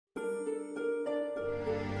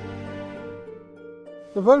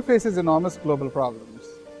The world faces enormous global problems.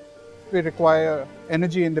 We require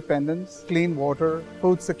energy independence, clean water,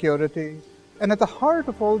 food security, and at the heart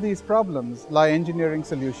of all these problems lie engineering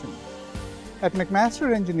solutions. At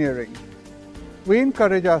McMaster Engineering, we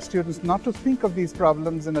encourage our students not to think of these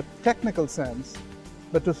problems in a technical sense,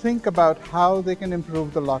 but to think about how they can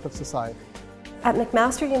improve the lot of society. At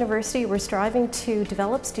McMaster University, we're striving to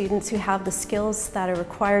develop students who have the skills that are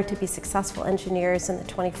required to be successful engineers in the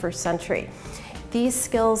 21st century. These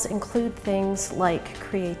skills include things like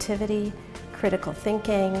creativity, critical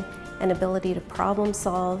thinking, an ability to problem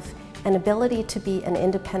solve, an ability to be an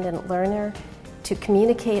independent learner, to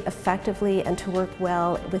communicate effectively and to work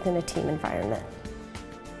well within a team environment.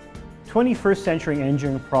 21st century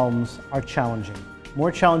engineering problems are challenging,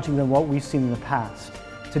 more challenging than what we've seen in the past.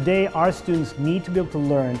 Today, our students need to be able to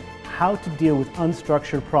learn how to deal with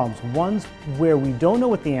unstructured problems, ones where we don't know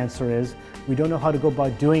what the answer is, we don't know how to go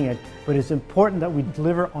about doing it, but it's important that we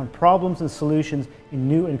deliver on problems and solutions in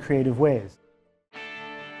new and creative ways.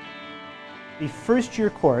 The first-year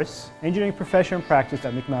course, Engineering Profession and Practice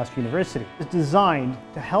at McMaster University, is designed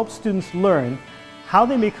to help students learn how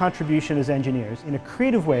they make contribution as engineers in a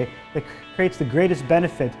creative way that creates the greatest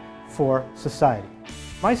benefit for society.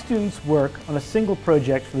 My students work on a single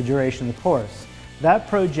project for the duration of the course. That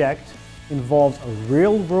project involves a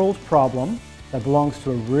real-world problem that belongs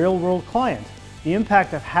to a real-world client. The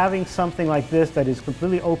impact of having something like this that is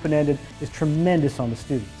completely open-ended is tremendous on the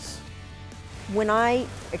students. When I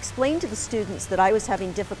explained to the students that I was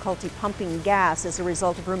having difficulty pumping gas as a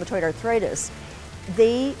result of rheumatoid arthritis,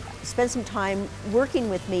 they spent some time working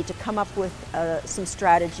with me to come up with some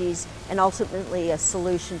strategies and ultimately a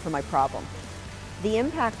solution for my problem. The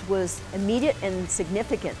impact was immediate and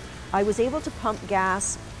significant. I was able to pump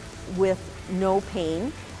gas with no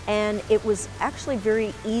pain, and it was actually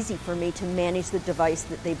very easy for me to manage the device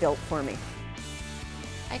that they built for me.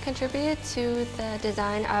 I contributed to the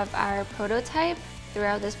design of our prototype.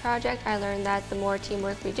 Throughout this project, I learned that the more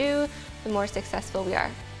teamwork we do, the more successful we are.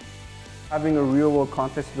 Having a real-world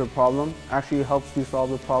context of the problem actually helps you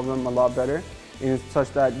solve the problem a lot better,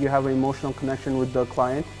 such that you have an emotional connection with the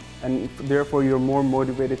client, and therefore you're more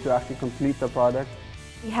motivated to actually complete the product.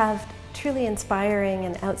 We have truly inspiring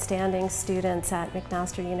and outstanding students at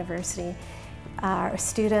McMaster University. Our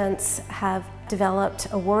students have developed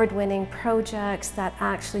award-winning projects that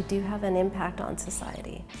actually do have an impact on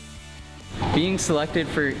society. Being selected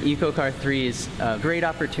for EcoCar 3 is a great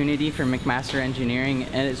opportunity for McMaster Engineering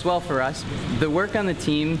and as well for us. The work on the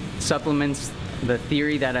team supplements the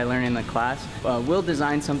theory that I learned in the class. We'll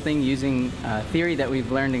design something using theory that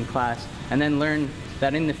we've learned in class and then learn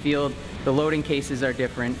that in the field the loading cases are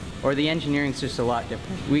different or the engineering is just a lot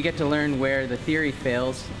different. We get to learn where the theory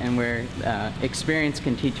fails and where experience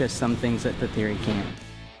can teach us some things that the theory can't.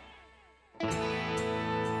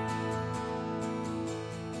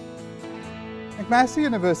 McMaster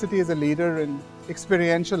University is a leader in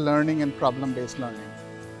experiential learning and problem-based learning.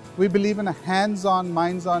 We believe in a hands-on,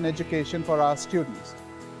 minds-on education for our students,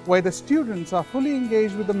 where the students are fully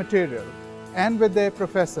engaged with the material and with their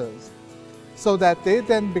professors, so that they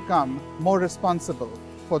then become more responsible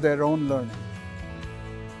for their own learning.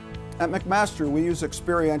 At McMaster, we use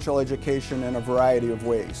experiential education in a variety of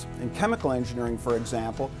ways. In chemical engineering, for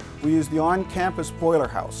example, we use the on-campus boiler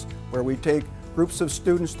house, where we take groups of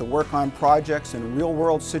students to work on projects in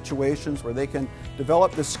real-world situations where they can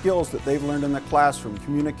develop the skills that they've learned in the classroom,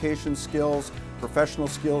 communication skills, professional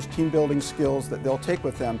skills, team-building skills that they'll take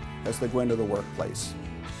with them as they go into the workplace.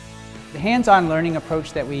 The hands-on learning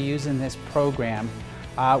approach that we use in this program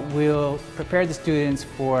will prepare the students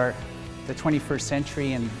for the 21st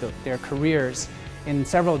century and their careers in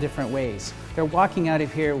several different ways. They're walking out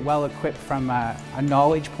of here well equipped from a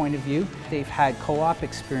knowledge point of view. They've had co-op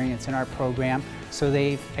experience in our program, so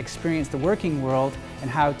they've experienced the working world and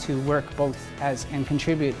how to work both as and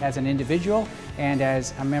contribute as an individual and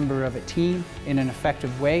as a member of a team in an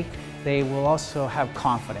effective way. They will also have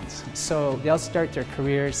confidence. So they'll start their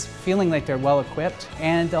careers feeling like they're well equipped,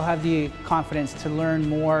 and they'll have the confidence to learn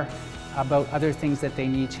more about other things that they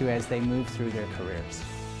need to as they move through their careers.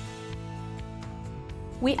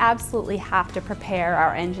 We absolutely have to prepare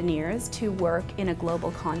our engineers to work in a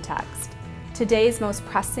global context. Today's most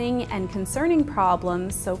pressing and concerning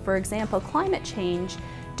problems, so for example climate change,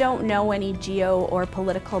 don't know any geo or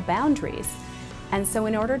political boundaries. And so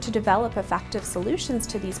in order to develop effective solutions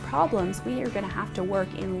to these problems, we are going to have to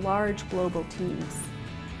work in large global teams.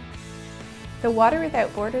 The Water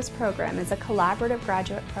Without Borders program is a collaborative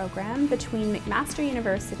graduate program between McMaster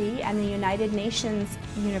University and the United Nations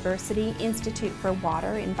University Institute for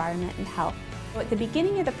Water, Environment and Health. At the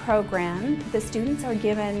beginning of the program, the students are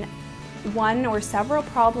given one or several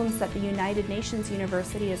problems that the United Nations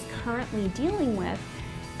University is currently dealing with,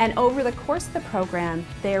 and over the course of the program,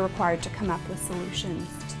 they are required to come up with solutions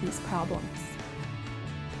to these problems.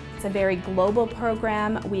 It's a very global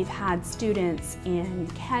program. We've had students in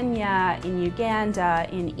Kenya, in Uganda,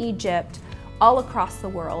 in Egypt, all across the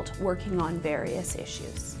world working on various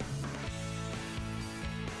issues.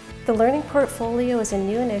 The Learning Portfolio is a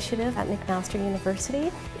new initiative at McMaster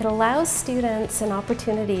University. It allows students an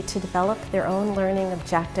opportunity to develop their own learning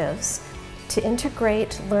objectives, to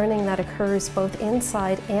integrate learning that occurs both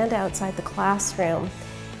inside and outside the classroom,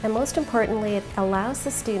 and most importantly, it allows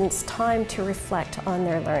the students time to reflect on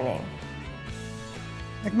their learning.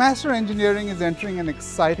 McMaster Engineering is entering an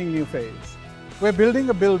exciting new phase. We're building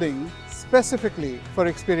a building specifically for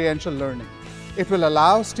experiential learning. It will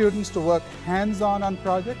allow students to work hands-on on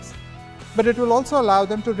projects, but it will also allow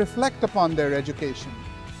them to reflect upon their education,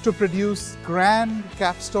 to produce grand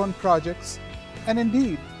capstone projects, and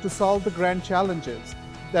indeed to solve the grand challenges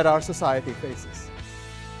that our society faces.